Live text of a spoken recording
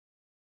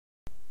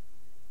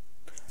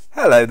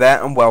Hello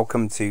there and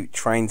welcome to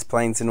Trains,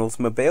 Planes and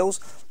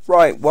Automobiles.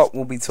 Right, what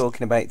we'll be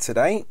talking about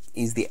today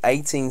is the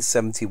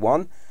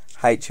 1871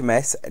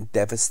 HMS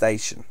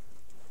Devastation.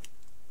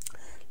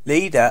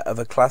 Leader of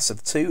a class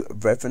of two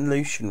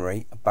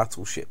revolutionary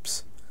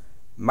battleships,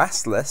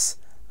 mastless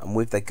and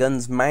with their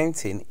guns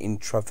mounting in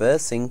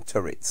traversing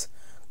turrets,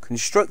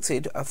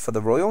 constructed for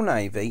the Royal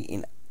Navy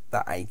in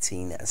the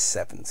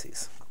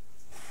 1870s.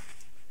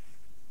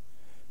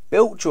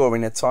 Built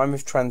during a time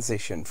of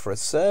transition for a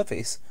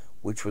service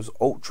which was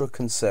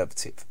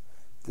ultra-conservative,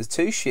 the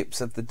two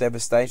ships of the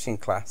Devastation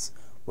class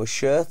were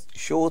sure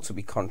to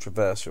be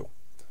controversial.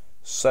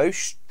 So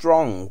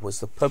strong was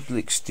the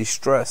public's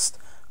distrust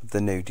of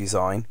the new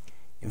design,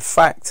 in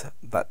fact,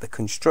 that the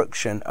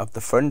construction of the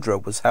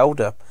Thunderer was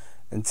held up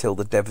until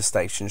the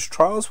Devastation's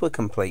trials were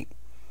complete.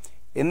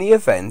 In the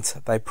event,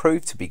 they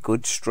proved to be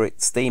good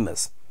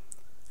steamers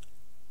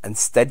and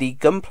steady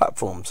gun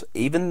platforms,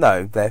 even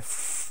though their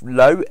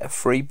low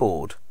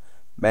freeboard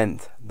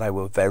meant they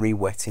were very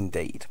wet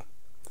indeed.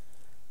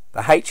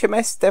 The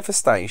HMS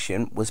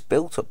Devastation was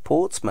built at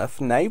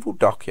Portsmouth Naval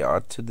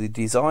Dockyard to the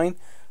design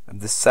of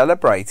the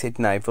celebrated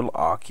naval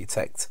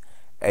architect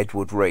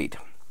Edward Reed.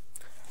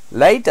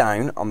 Laid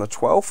down on the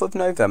 12th of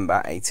November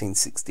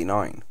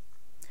 1869,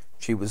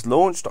 she was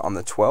launched on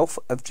the 12th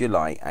of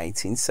July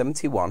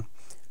 1871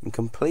 and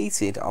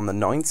completed on the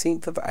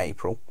 19th of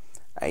April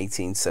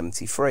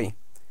 1873.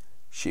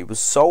 She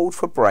was sold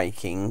for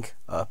breaking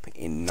up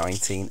in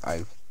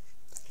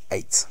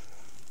 1908.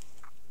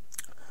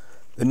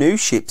 The new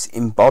ships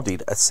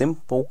embodied a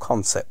simple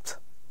concept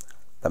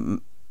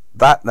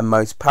that the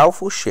most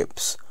powerful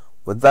ships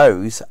were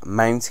those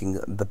mounting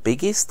the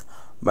biggest,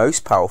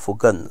 most powerful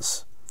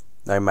guns,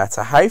 no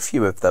matter how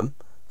few of them,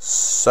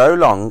 so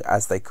long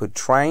as they could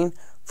train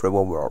through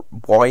a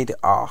wide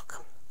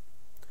arc.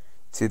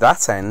 To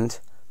that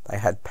end, they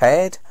had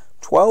paired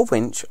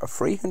 12-inch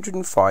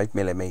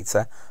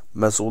 305mm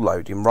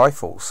muzzle-loading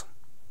rifles.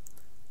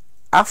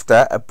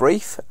 After a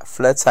brief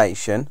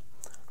flirtation,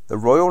 the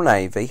Royal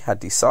Navy had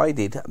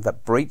decided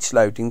that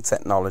breech-loading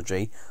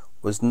technology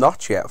was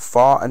not yet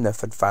far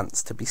enough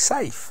advanced to be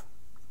safe.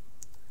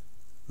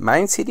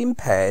 Mounted in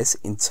pairs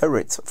in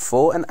turrets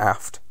fore and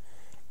aft,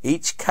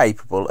 each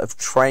capable of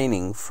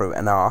training through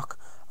an arc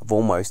of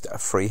almost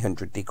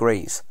 300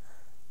 degrees,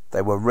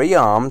 they were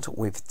rearmed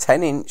with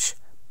 10-inch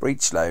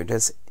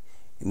breech-loaders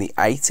in the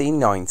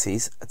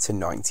 1890s to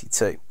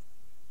 92,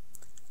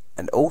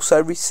 and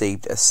also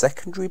received a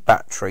secondary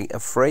battery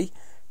of 3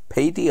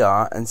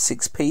 PDR and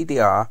 6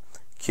 PDR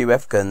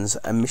QF guns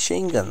and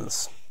machine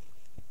guns.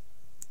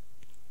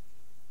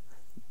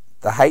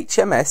 The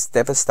HMS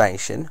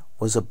Devastation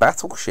was a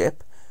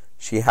battleship.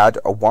 She had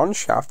a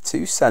one-shaft,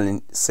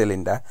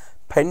 two-cylinder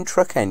pen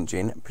truck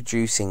engine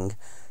producing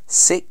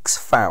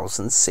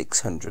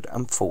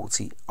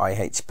 6,640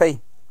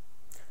 IHP.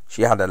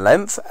 She had a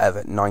length of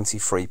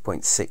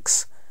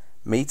 93.6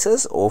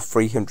 meters or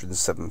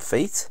 307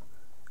 feet,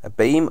 a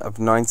beam of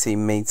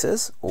 19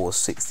 meters or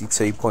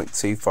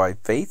 62.25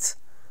 feet.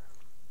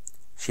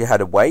 She had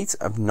a weight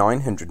of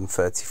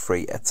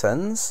 933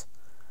 tons.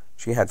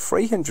 She had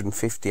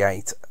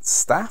 358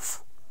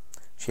 staff.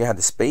 She had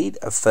a speed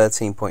of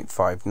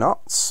 13.5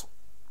 knots.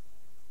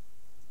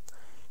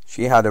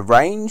 She had a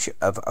range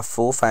of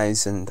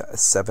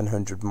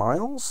 4,700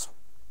 miles.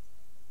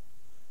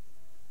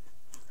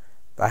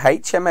 The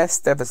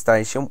HMS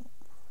Devastation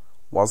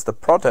was the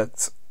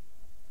product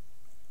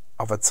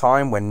of a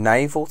time when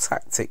naval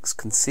tactics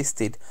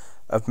consisted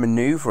of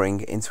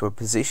manoeuvring into a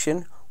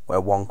position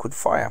where one could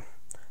fire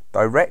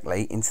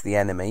directly into the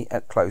enemy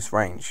at close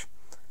range,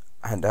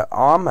 and her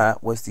armour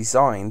was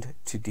designed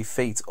to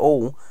defeat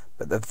all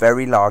but the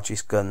very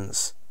largest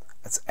guns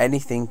at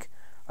anything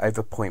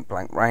over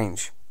point-blank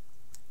range.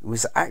 It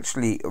was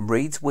actually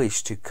Reed's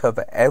wish to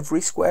cover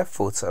every square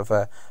foot of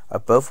her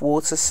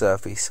above-water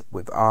surface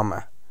with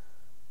armour,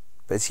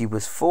 but he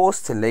was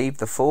forced to leave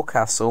the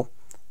forecastle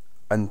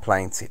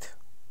unpainted.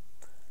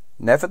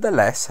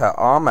 Nevertheless, her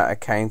armour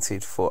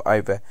accounted for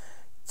over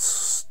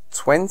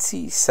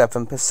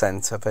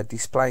 27% of her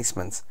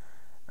displacement,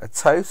 a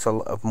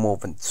total of more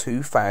than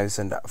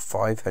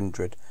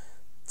 2,500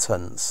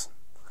 tons.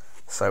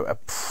 So a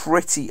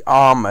pretty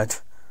armoured,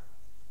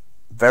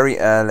 very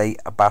early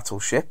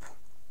battleship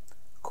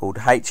called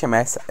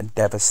HMS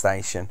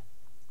Devastation.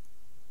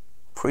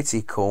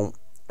 Pretty cool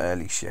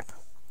early ship.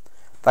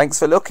 Thanks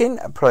for looking.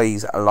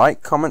 Please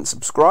like, comment,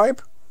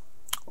 subscribe,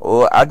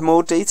 or add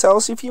more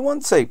details if you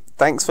want to.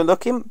 Thanks for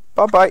looking.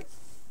 Bye bye.